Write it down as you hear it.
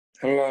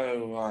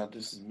Hello,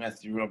 this is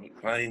Matthew Robert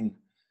Payne,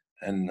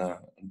 and I'm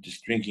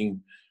just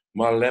drinking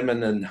my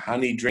lemon and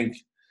honey drink.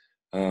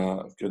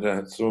 I've got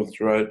a sore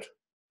throat.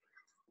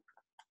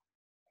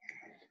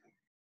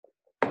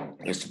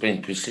 It's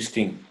been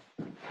persisting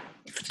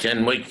for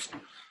 10 weeks,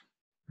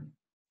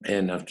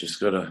 and I've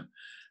just got to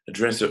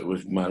address it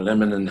with my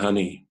lemon and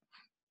honey.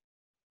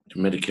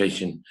 The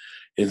medication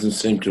doesn't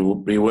seem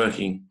to be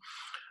working.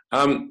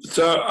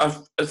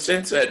 So I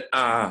sense that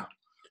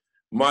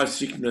my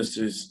sickness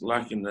is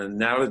like an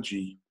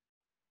analogy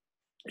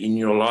in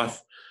your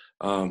life.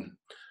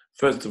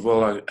 First of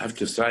all, I have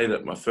to say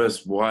that my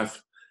first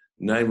wife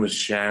name was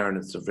Sharon.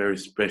 It's a very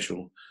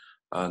special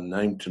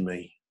name to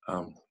me.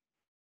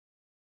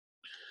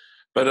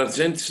 But I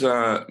sense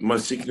my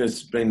sickness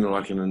has been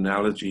like an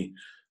analogy.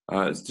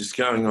 It's just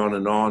going on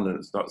and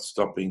it's not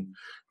stopping.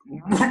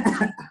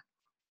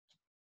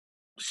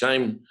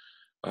 Same,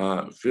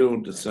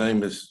 feel the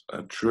same as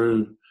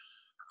true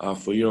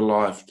for your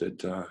life,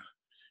 that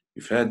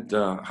you've had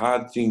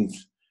hard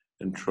things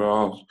and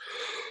trials.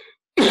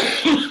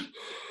 The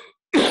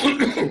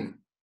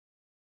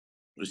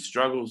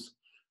struggles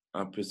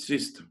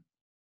persist,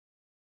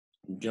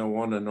 go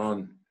on and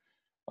on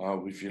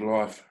with your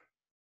life.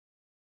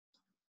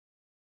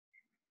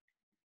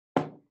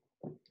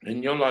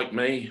 And you're like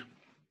me,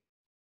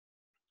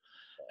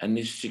 and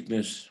this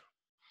sickness,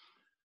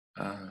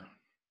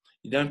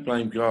 you don't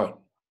blame God.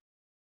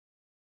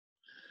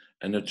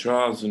 And the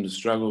trials and the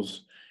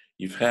struggles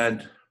you've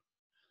had,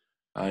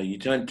 you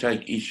don't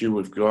take issue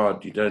with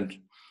God. You don't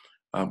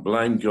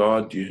blame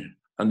God. You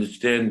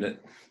understand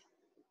that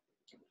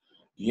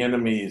the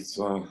enemy is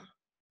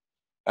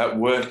at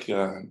work,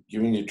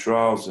 giving you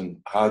trials and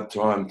hard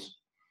times.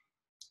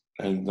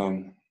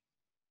 And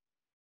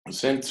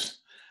since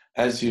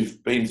as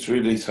you've been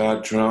through these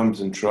hard times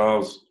and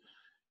trials,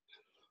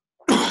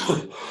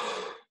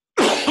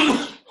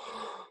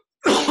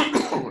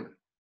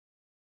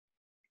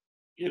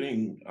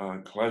 getting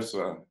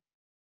closer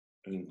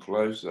and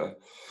closer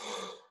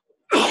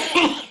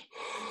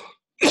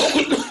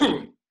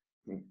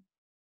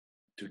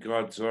to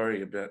God.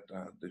 Sorry about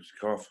this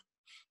cough.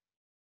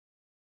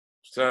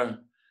 So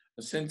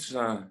since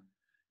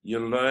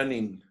you're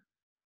learning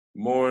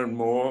more and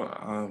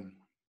more,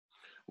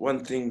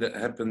 one thing that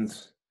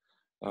happens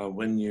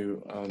when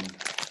you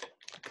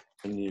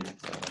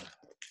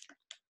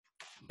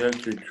go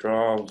through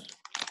trials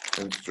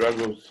and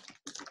struggles,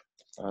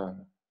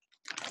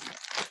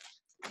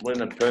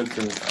 when a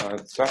person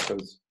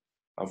suffers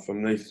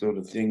from these sort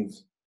of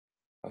things,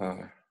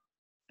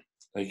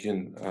 they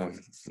can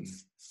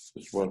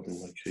just wiping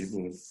my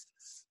keyboard.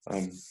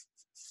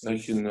 They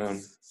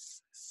can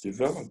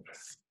develop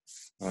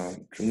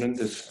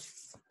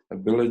tremendous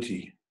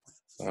ability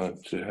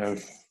to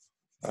have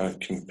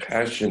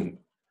compassion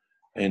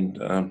and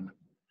a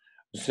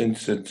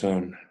sense that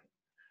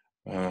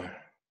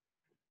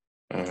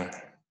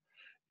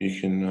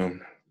you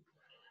can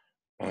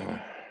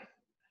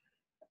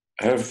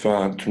have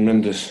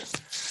tremendous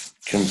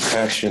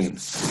compassion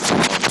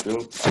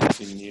built up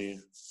in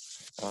you.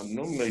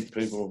 Normally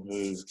people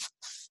who've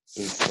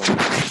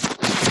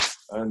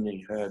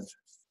only had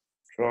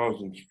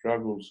trials and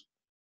struggles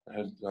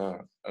had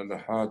a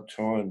hard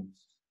time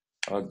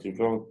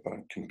develop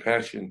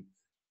compassion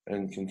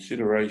and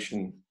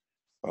consideration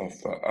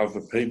for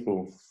other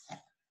people.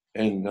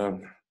 And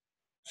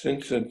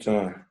since that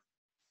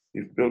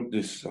you've built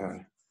this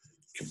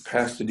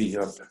capacity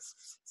up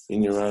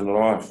in your own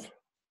life,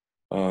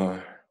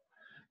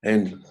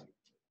 and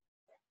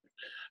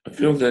I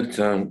feel that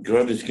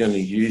God is going to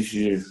use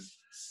you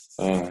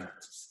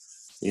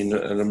in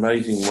an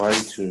amazing way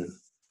to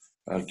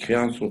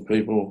counsel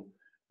people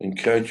and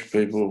coach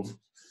people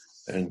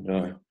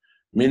and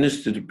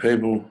minister to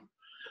people.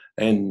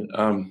 And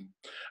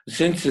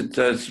since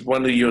it's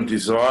one of your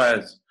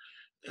desires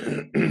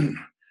to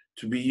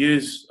be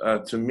used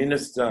to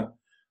minister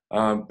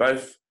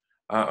both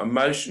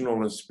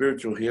emotional and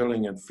spiritual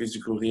healing and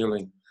physical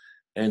healing,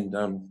 and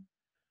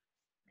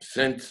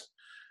sense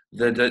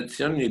that it's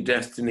on your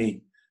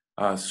destiny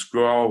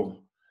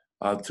scroll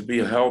to be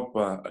a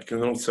helper. I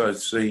can also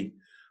see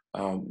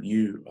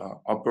you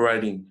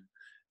operating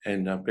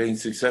and being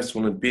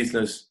successful in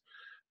business.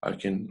 I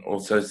can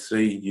also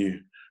see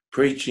you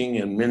preaching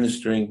and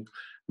ministering,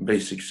 and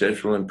be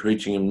successful in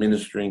preaching and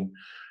ministering.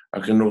 I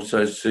can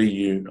also see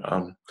you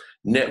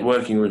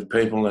networking with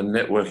people and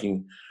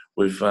networking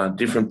with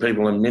different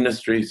people in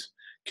ministries,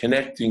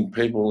 connecting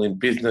people in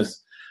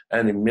business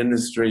and in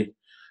ministry.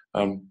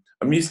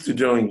 I'm used to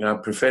doing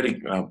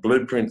prophetic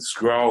blueprint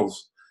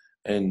scrolls,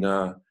 and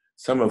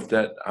some of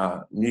that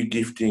new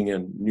gifting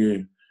and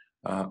new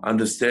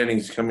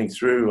understandings coming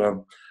through. I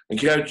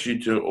encourage you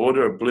to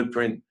order a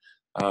blueprint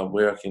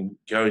where I can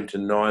go into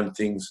 9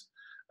 things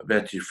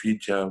about your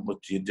future,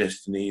 what your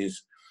destiny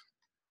is.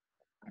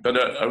 But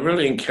I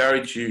really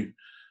encourage you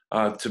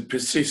to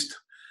persist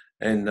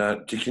and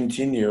to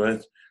continue.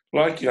 It's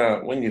like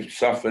when you've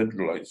suffered,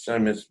 like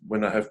same as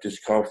when I have this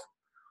cough,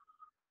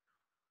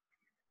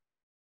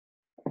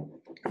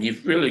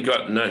 you've really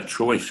got no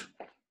choice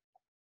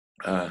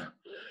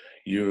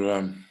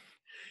you're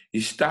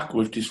stuck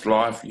with this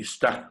life. You're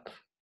stuck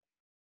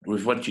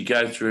with what you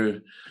go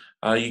through.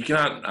 You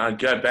can't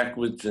go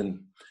backwards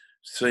and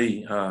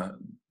see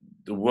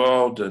the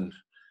world and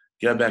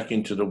go back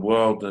into the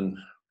world and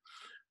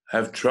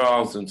have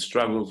trials and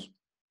struggles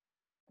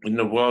in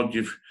the world.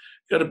 You've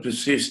got to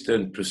persist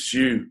and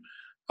pursue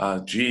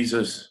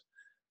Jesus.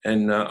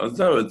 And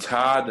although it's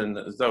hard and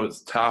although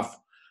it's tough,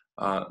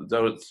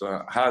 though it's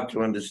hard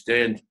to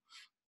understand,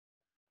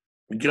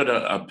 you've got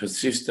to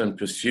persist and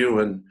pursue.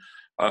 And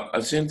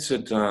I sense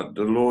that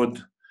the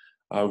Lord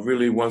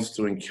really wants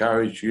to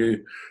encourage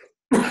you.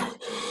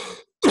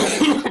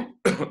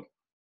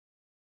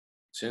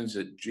 Sense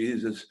that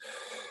Jesus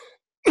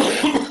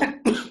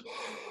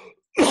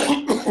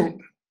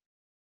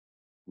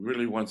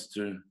really wants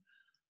to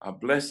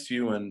bless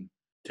you and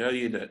tell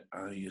you that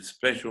you're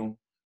special,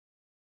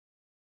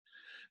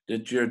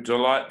 that you're a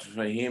delight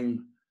for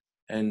Him,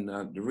 and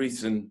the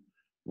reason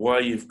why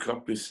you've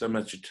copped with so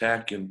much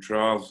attack and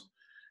trials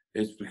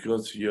is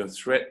because you're a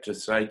threat to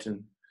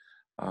Satan.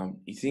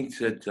 He thinks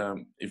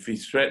that if he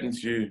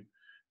threatens you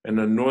and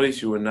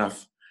annoys you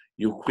enough,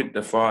 you'll quit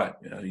the fight,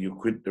 you'll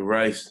quit the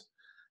race,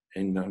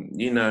 and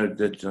you know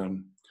that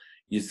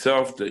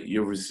yourself, that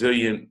you're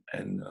resilient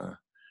and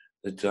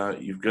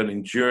that you've got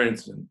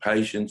endurance and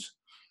patience,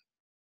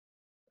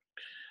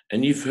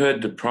 and you've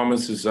heard the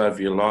promises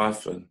over your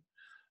life and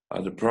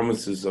the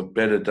promises of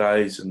better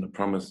days and the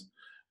promise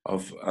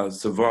of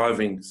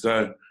surviving.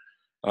 So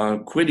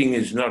quitting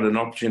is not an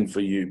option for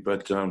you,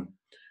 but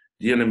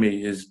the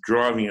enemy is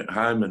driving it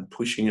home and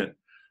pushing it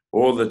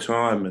all the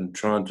time and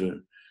trying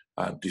to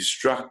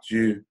distract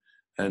you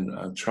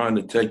and trying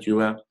to take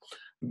you out.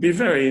 I'd be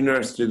very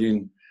interested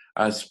in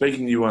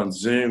speaking to you on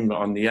Zoom,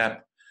 on the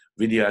app,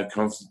 video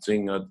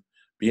conferencing. I'd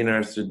be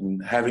interested in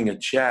having a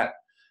chat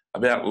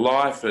about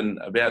life and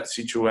about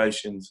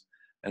situations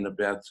and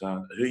about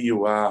who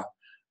you are,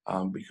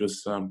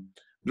 because I'd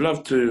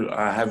love to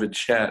have a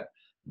chat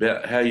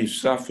about how you've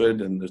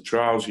suffered and the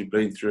trials you've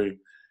been through,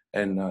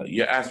 and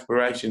your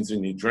aspirations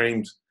and your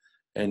dreams,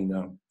 and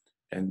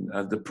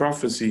the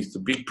prophecies, the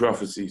big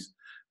prophecies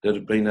that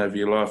have been over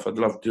your life. I'd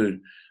love to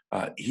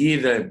hear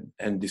them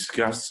and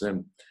discuss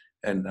them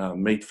and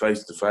meet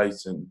face to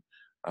face and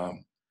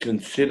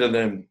consider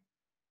them,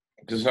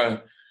 because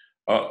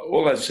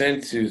all I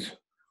sense is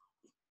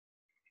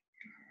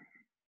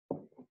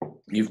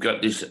you've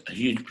got this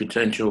huge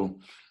potential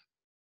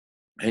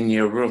and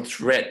you're a real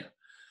threat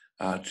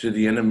to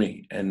the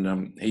enemy,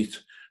 and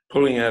he's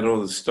pulling out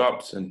all the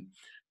stops and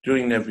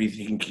doing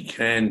everything he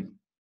can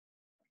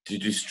to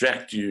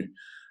distract you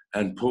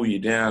and pull you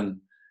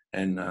down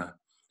and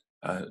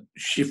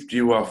shift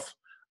you off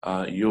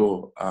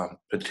your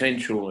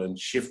potential and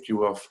shift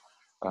you off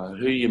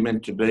who you're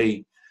meant to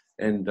be.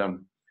 And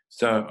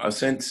so I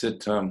sense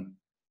that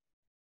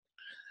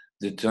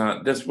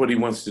that's what he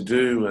wants to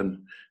do, and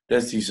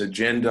that's his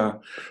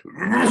agenda.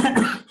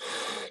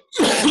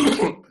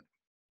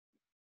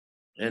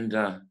 And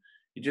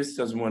he just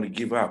doesn't want to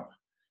give up,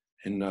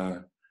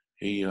 and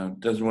he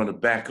doesn't want to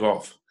back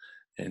off.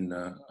 And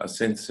I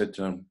sense that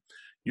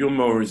you're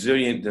more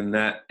resilient than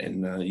that,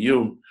 and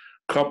you'll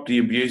cop the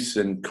abuse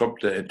and cop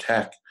the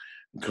attack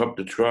and cop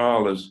the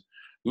trial as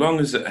long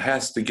as it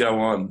has to go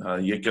on.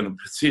 You're going to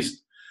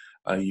persist.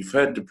 You've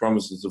heard the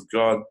promises of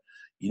God.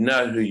 You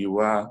know who you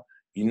are.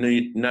 You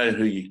know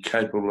who you're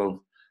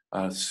capable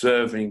of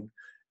serving,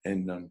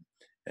 and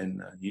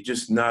you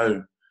just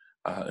know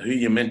who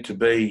you're meant to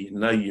be. You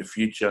know your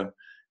future,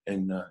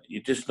 and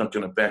you're just not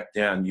going to back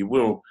down. You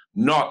will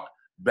not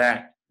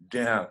back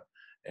down.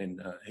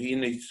 And he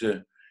needs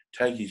to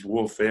take his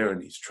warfare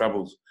and his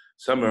troubles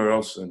somewhere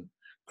else and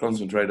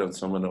concentrate on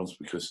someone else,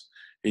 because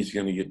he's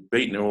going to get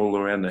beaten all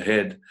around the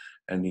head,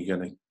 and you're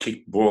going to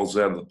kick balls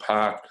out of the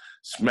park,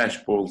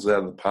 smash balls out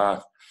of the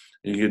park.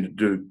 And you're going to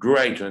do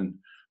great and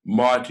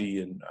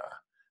mighty and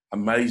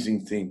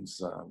amazing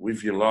things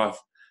with your life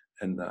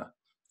and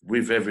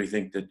with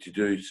everything that you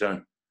do.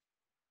 So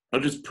I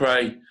just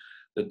pray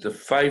that the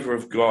favor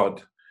of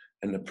God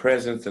and the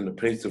presence and the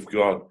peace of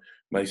God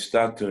may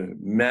start to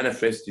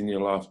manifest in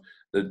your life,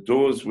 that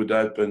doors would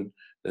open,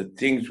 that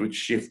things would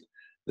shift,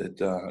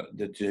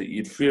 that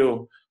you'd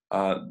feel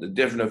the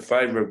definite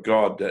favor of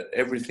God, that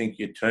everything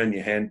you turn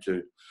your hand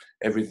to,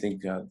 everything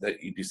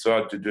that you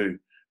decide to do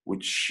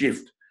would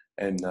shift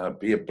and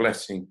be a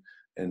blessing.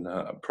 And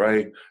I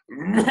pray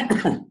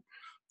the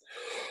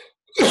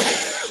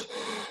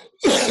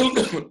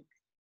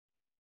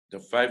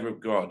favor of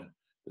God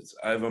that's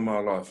over my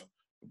life.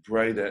 I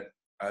pray that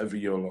over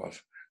your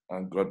life.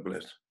 God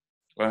bless.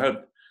 I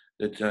hope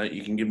that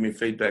you can give me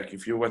feedback.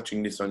 If you're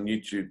watching this on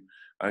YouTube,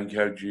 I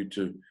encourage you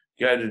to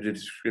go to the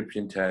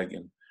description tag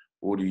and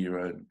order your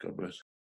own. God bless.